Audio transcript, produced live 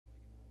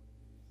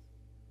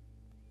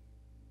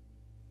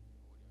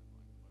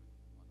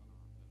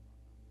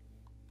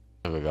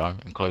There we go,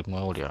 include my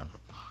audio.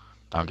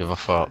 Don't give a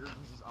fuck.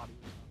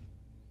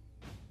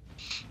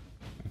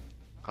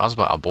 I was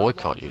about to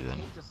boycott you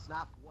then.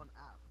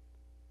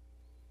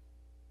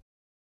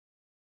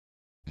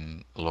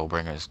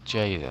 Lawbringers,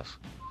 Jesus.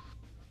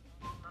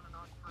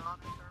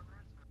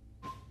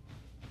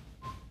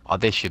 Oh,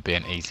 this should be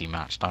an easy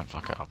match, don't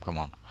fuck it up, come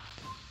on.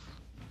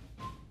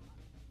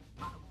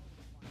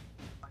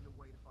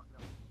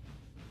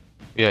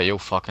 Yeah, you'll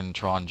fucking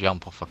try and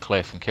jump off a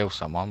cliff and kill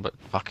someone, but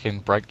fucking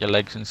break your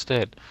legs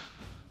instead.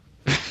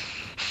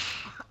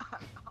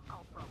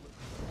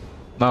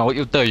 No, what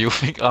you'll do, you'll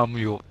think I'm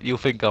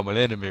an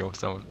enemy or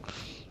something.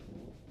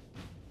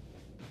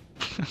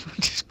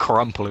 Just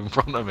crumple in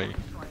front of me.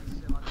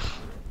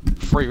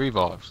 3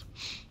 revives.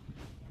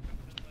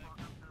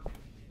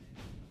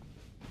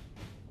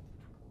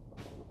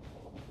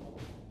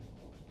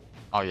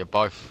 Oh, you're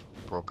both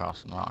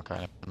broadcasting, right?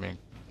 Okay. I mean,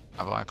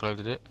 have I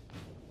included it?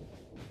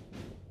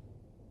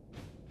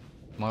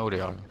 My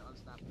audio.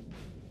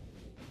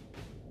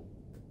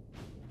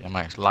 Yeah,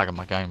 mate, it's lagging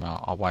my game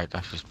out. Oh wait,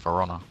 that's just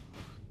for honour.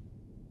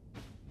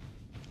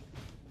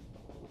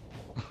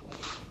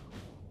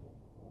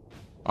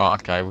 Oh,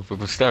 okay, we've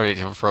been staring at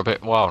each other for a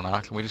bit while now.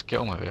 Can we just get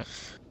on with it?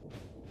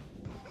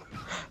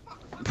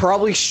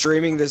 Probably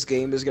streaming this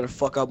game is gonna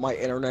fuck up my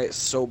internet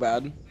so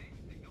bad.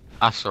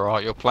 That's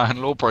alright, you're playing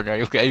Lawbringer,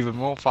 you'll get even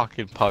more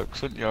fucking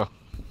pokes, wouldn't you?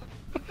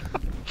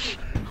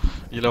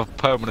 You'll have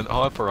permanent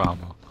hyper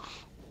armor.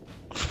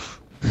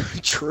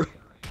 True.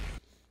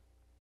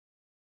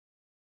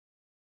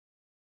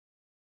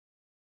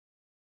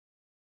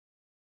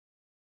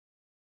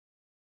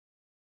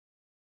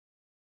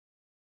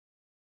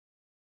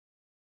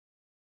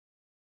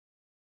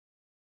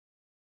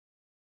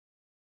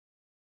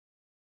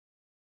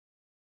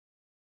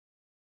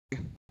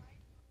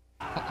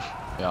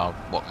 Yeah, I'll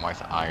walk my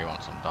eye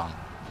once I'm done.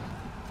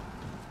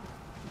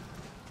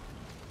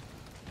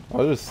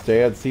 I'll just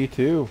stay at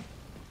C2.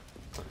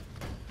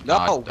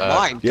 No,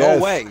 mine, Yes. go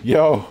away.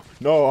 Yo,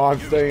 no, I'm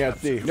staying at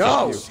C.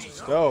 No.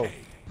 No.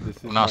 This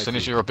is No, as soon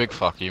as you're a big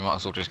fucker, you might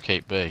as well just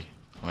keep B. I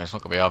mean, it's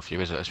not gonna be hard for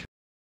you, is it?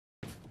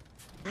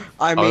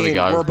 I Oh, there we mean,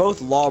 go. we're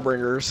both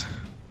lawbringers,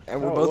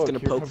 and we're Oh, both look, gonna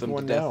here poke comes them to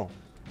one death.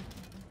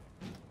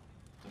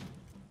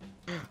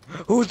 now.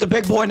 Who's the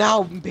big boy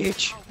now,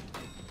 bitch?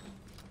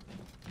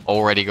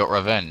 Already got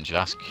revenge,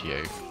 that's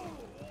cute.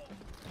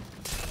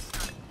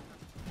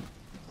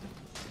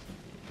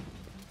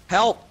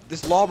 Help!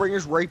 This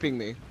lawbringer's raping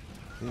me.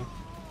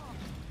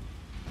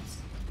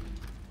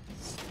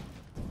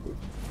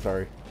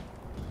 Sorry.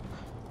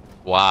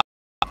 Wow.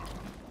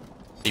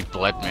 He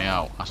bled me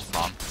out, that's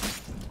fun.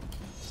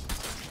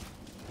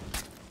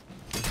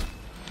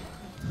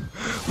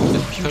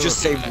 You just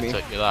saved me. It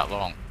took you that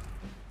long.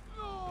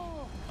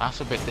 That's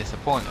a bit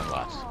disappointing,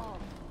 lads.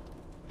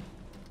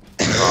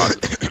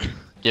 Right.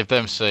 Give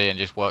them C and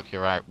just work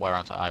your way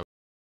around to A.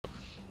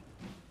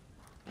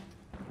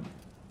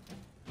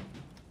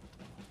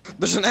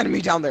 There's an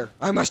enemy down there.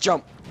 I must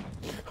jump.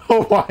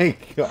 Oh my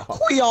god.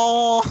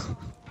 Hoo-yah!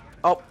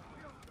 Oh.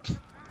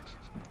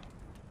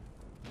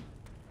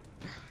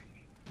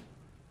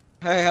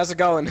 Hey, how's it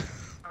going?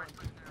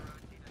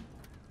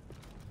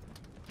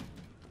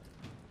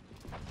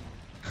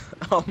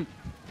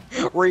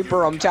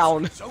 Reaper, I'm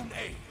down.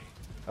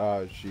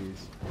 Oh, jeez.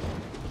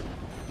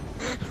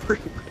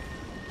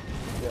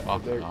 Yeah,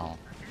 Fuck no.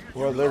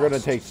 well, they're gonna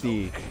take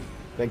C.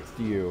 Thanks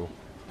to you.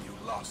 You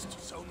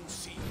lost Zone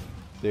C.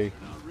 See?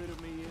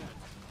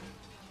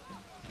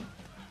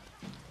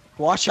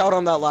 Watch out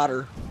on that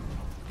ladder.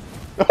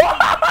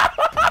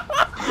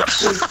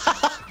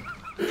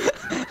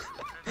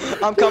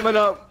 I'm coming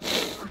up.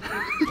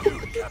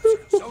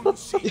 Zone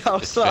C. Yo,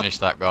 what's Just up? finish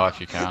that guy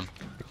if you can.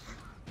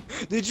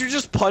 Did you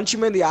just punch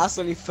him in the ass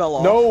and he fell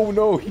off? No,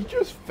 no, he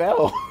just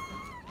fell.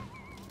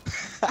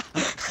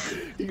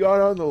 He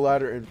got on the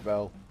ladder and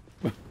fell.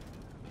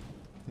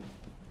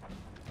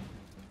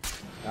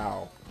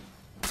 Ow.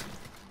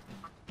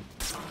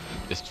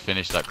 Just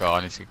finish that guy.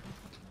 I need to...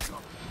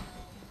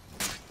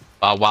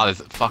 Oh wow,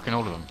 there's fucking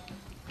all of them.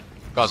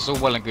 Guys, it's all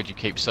well and good you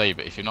keep C,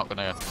 but if you're not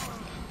gonna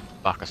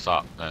back us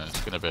up, then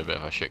it's gonna be a bit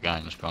of a shit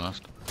game, to be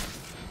honest.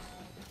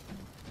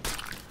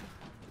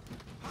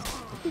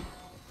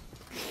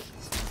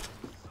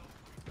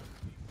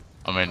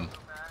 I mean,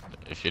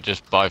 if you're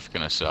just both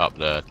gonna sit up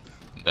there,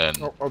 then...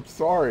 Oh, I'm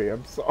sorry,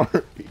 I'm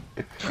sorry.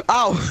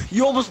 Ow!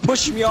 You almost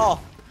pushed me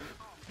off.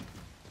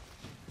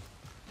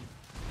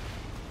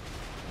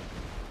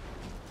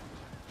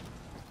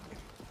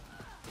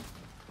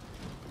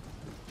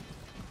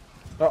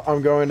 Oh,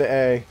 I'm going to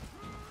A.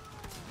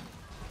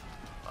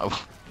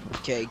 Oh,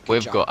 Okay, good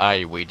we've job. got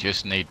A, we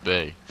just need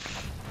B.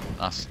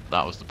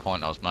 That was the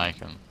point I was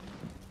making.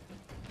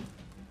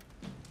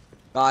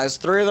 Guys,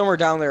 3 of them were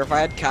down there. If I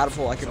had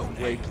catapult, I could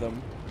rape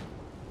them.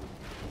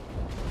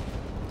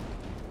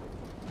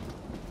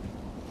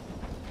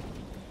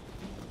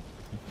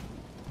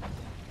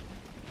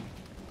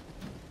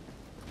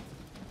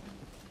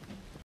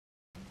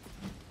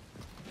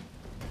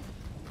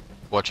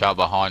 Watch out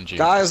behind you.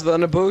 Guys, the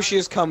Nabushi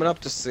is coming up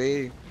to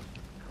C.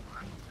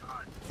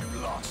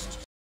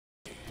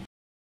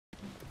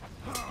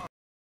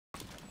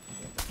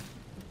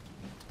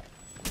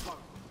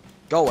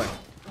 Go away.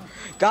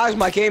 Guys,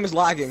 my game is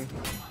lagging.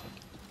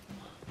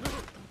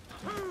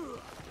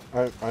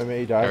 I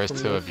may die. There is from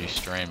two this. of you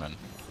streaming.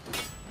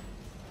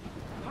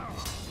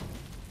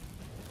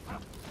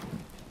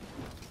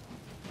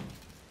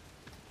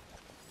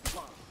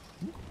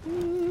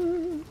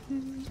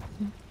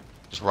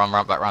 Just run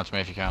right back round to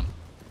me if you can.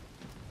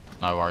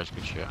 No worries,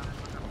 good shit.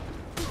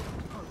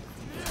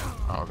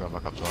 Alright, I'll go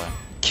back up to there.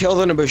 Kill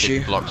the Keep Nobushi.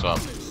 the blocks up.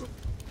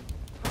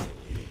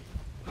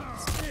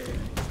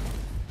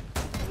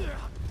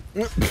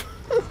 You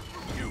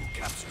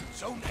captured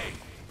Zone A.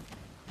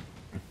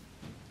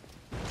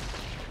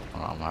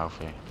 Alright, I'm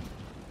healthy.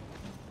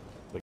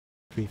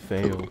 We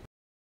failed.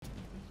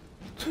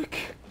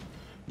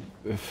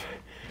 B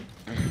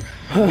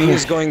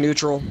is going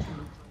neutral.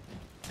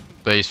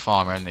 B's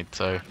fine, we only need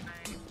two.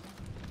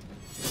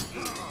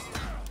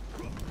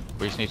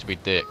 We just need to be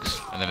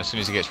dicks, and then as soon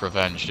as he gets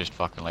revenge, just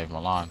fucking leave him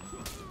alone.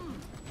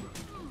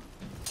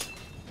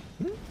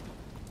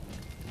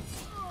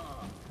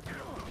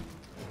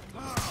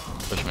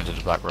 Push him into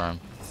the back room.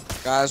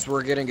 Guys,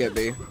 we're getting it,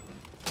 B.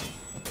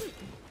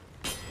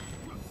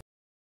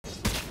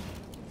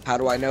 How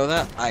do I know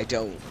that? I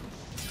don't.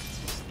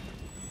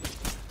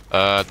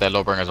 Their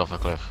lawbringer's off the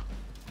cliff.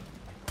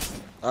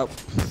 Oh.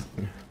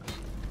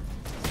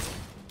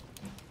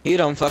 He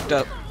done fucked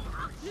up.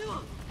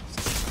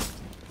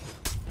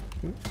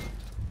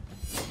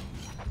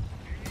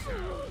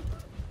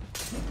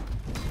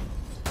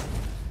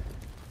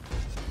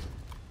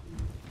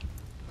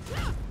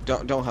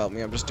 Don't help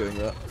me, I'm just doing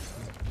that.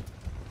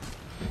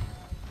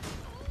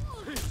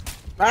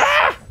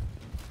 Ah!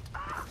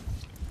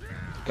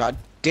 God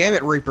damn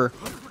it, Reaper.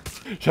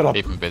 Shut up.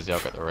 Keep him busy, I'll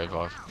get the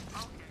revive.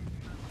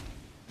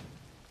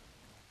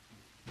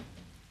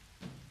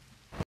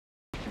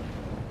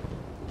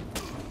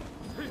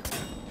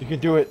 You can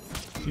do it.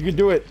 You can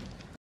do it.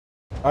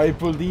 I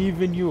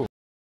believe in you.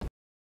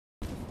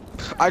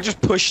 I just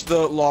pushed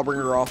the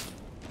Lawbringer off.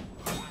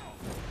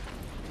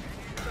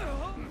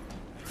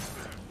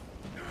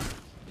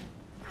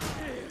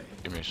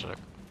 Give me a sec.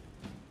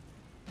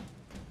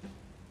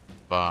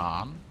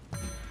 Barn.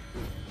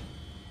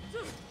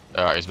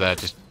 Alright, he's there,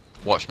 just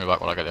watch me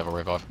back while I get the other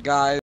revive.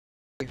 Guys.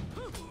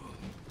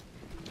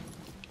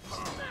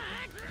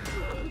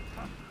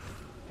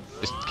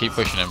 Just keep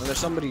pushing him. There's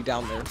somebody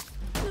down there.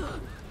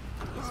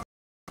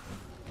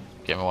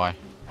 Get him away.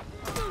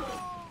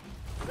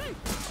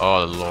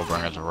 Oh, the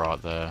lawbringers are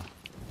right there.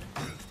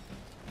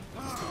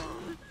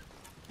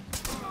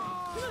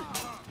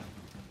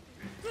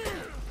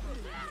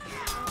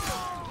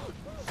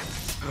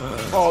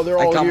 Oh, they're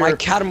all I got here. my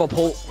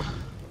catapult.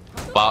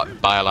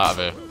 Bail out of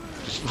here.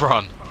 Just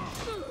run.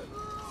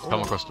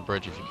 Come across the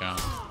bridge if you can.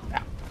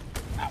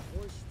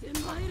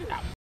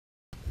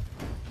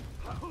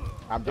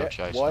 I'm Don't dead.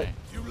 chase What? me.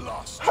 You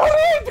lost. How did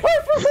I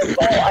die from this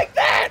goal like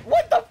that?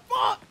 What the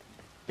fuck?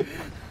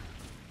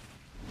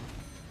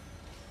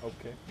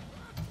 Okay.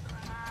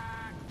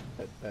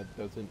 That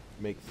doesn't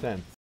make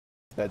sense.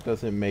 That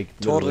doesn't make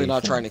Totally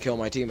not trying to kill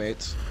my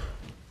teammates.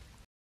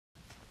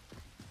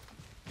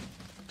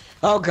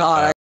 Oh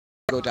god, I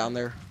go down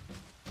there.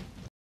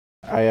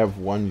 I have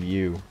one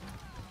view.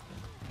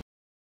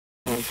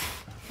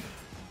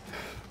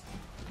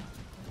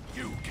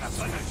 You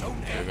captured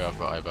Zone Here we go, I've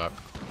got A back.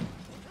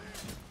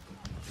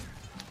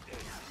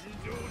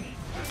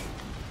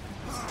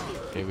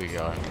 Here we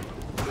go.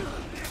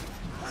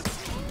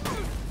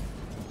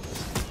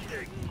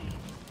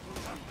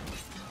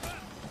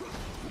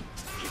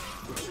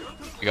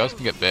 You guys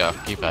can get better,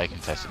 keep A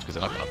contested because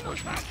they're not gonna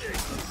push me.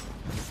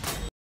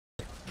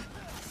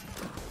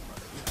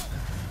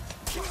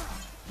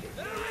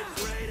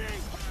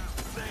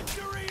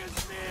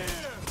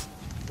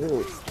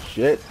 Oh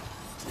shit!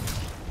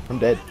 I'm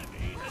dead.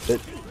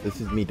 This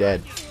is me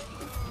dead.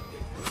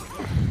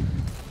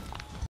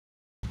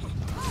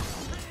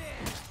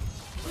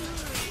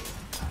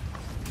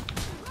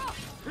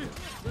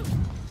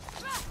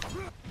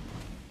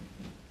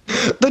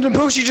 The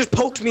Nobushi just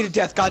poked me to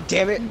death, god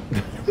damn it.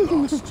 You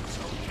lost.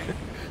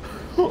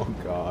 Oh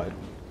god.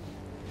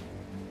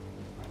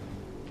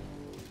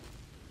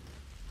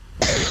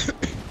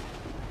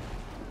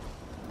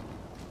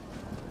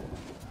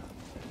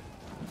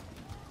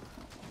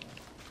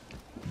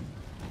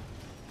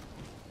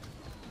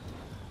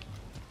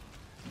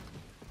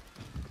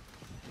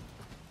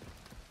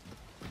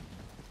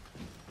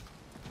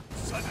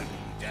 Sudden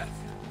death.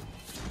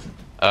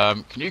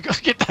 Can you guys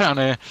get down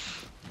here?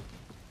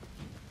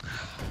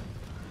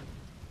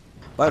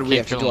 Why do we Keep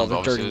have to do killing all the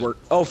them, dirty obviously. work?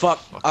 Oh fuck,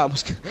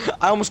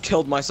 I almost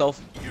killed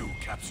myself. You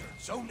captured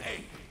Zone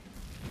A.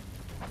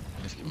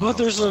 Just get But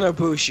there's a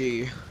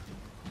Nobushi.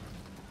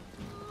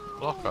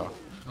 blocker.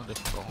 It's not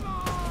difficult.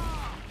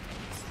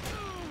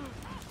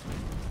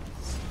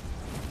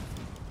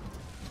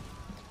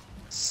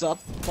 Sup,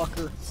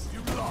 fucker.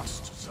 You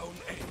lost Zone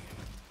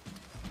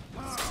A.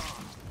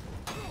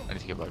 I need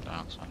to get back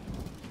down, so I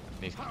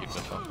need to keep the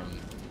fucking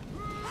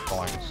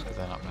points because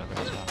they're not gonna be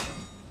able to.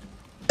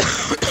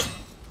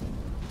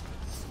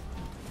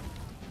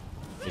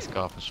 He's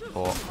got for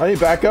support. I need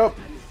backup.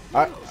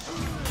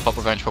 Pop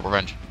revenge, pop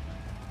revenge.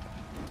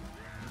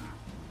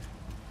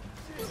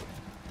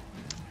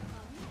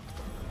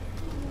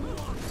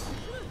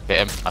 Hit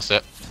him, that's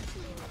it.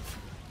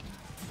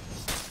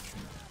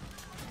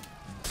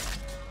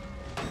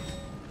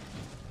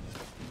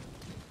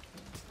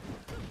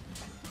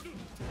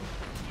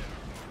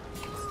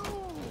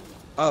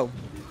 Oh,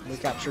 we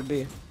captured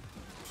B.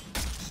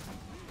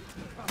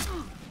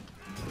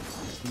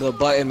 The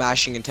button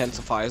mashing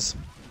intensifies.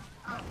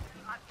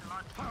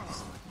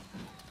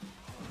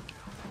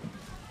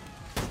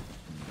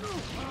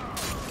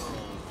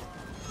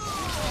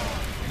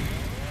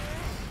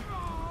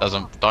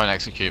 Don't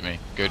execute me.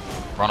 Good.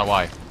 Run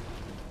away.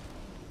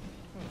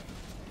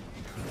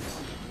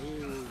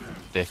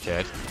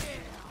 Dickhead.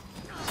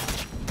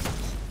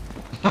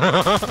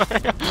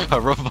 I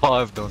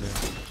revived on him.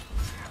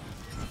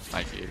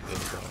 Thank you.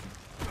 This guy.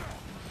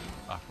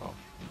 Back off.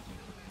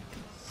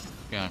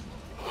 Go.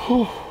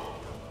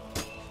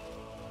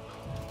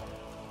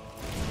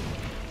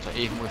 So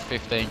even with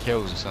 15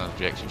 kills and some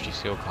objectives, you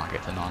still can't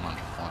get to 900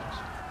 points.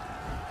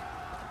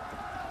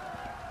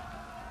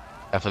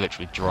 You have to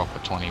literally drop a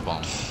 20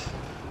 bomb.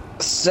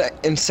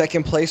 In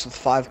second place with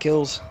 5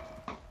 kills.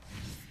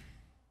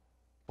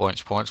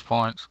 Points, points,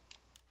 points.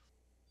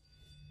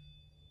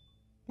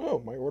 Oh,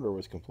 my order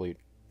was complete.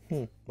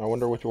 I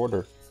wonder which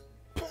order.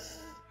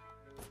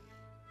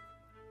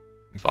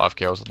 5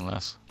 kills and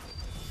less.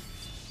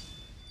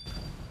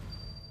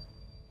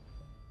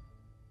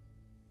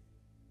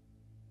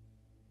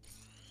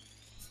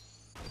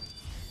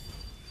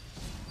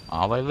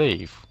 Oh, they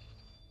leave.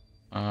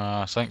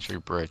 Sanctuary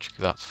Bridge, 'cause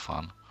that's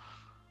fun.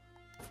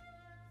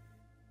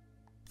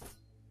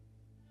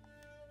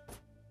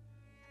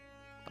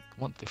 I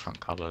want different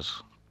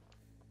colours.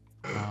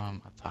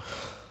 Attack.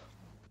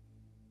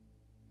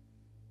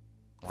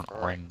 I want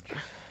orange. I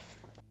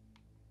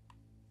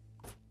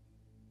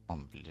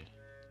want blue.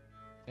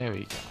 There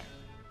we go.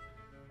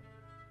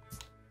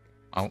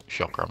 Oh,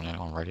 shocker, I'm the only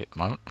one ready at the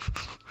moment.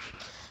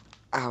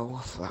 Ow,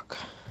 fuck.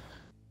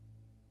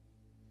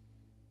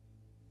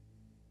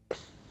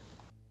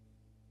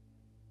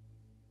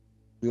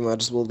 We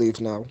might as well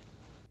leave now.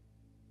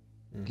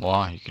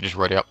 Why? You can just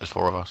ready up, there's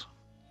 4 of us.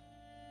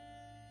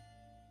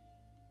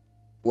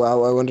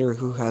 Wow, I wonder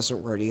who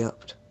hasn't ready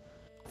upped.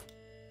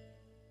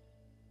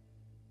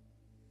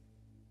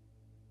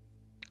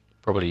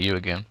 Probably you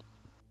again.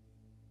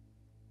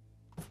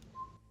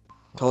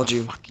 Told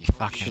you. Fuck you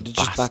fucking Should've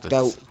just backed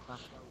bastards.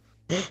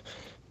 out.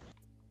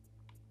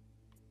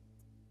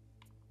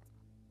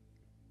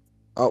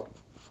 Oh,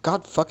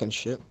 god fucking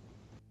shit.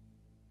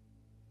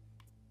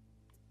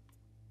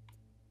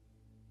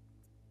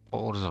 What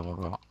orders have I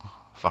got?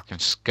 Fucking I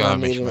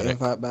skirmish need an medic.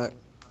 invite back.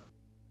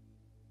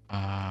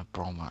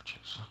 Brawl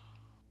matches.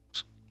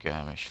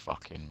 Skirmish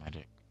fucking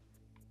medic.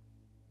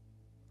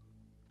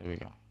 There we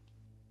go.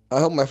 I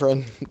helped my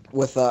friend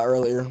with that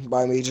earlier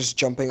by me just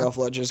jumping off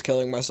ledges,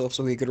 killing myself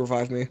so he could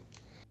revive me.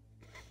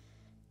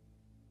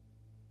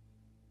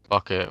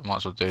 Fuck it, might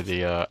as well do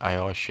the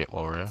AI shit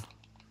warrior.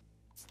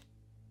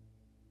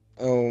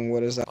 Oh,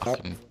 what is that?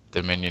 Fucking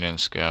Dominion and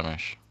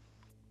skirmish.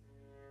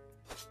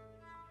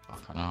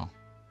 Fucking hell.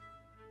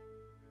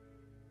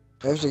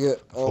 I have to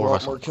get a 4 of lot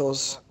us. more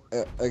kills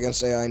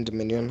against AI and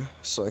Dominion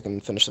so I can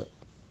finish it.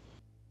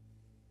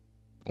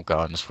 We'll go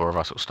and there's 4 of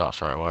us, it'll start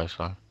straight away,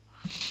 so.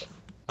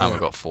 And we've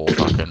got 4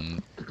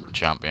 fucking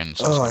champions.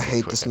 So Oh, it's I gonna be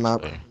hate quick this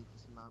map. XP.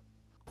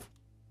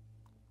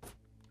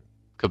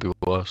 Could be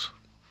worse.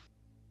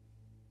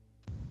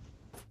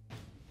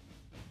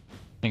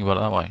 Think about it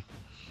that way.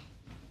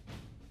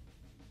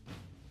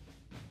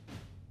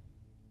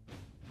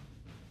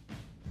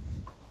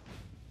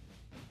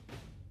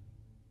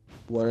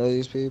 What are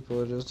these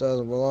people? It just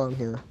doesn't belong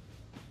here.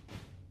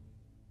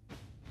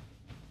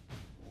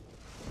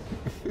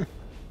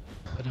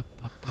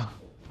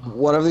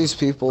 One of these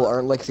people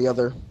aren't like the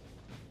other.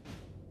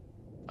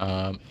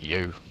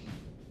 You.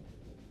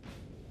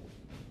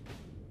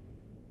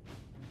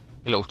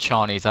 A little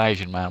Chinese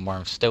Asian man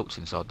wearing stilts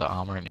inside that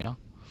armor, ain't you?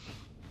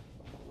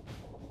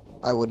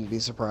 I wouldn't be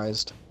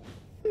surprised.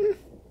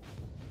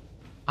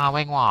 Ah,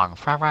 Wing Wong,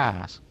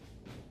 Ferraz.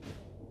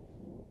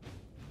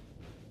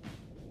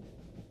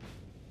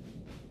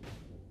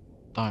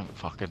 Don't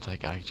fucking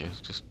take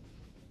ages, just...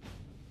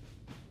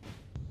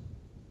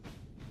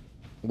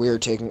 We're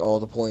taking all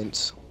the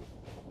points.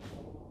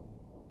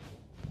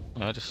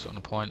 Yeah, just on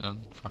the point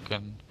and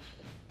fucking...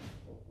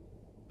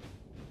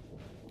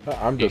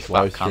 I'm You just fat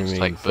live cunts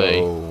streaming, take B.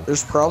 so...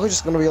 There's probably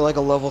just gonna be like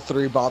a level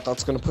 3 bot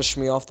that's gonna push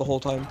me off the whole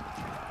time.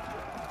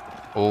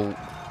 Well,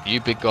 you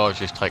big guys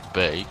just take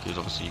B, because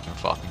obviously you can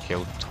fucking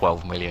kill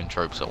 12 million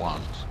troops at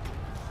once.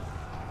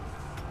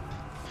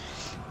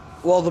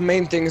 Well, the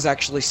main thing is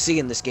actually C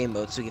in this game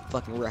mode, so you get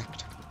fucking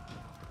wrecked.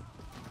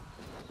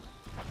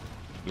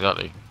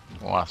 Exactly.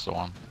 Well, that's the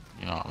one.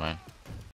 You know what I mean?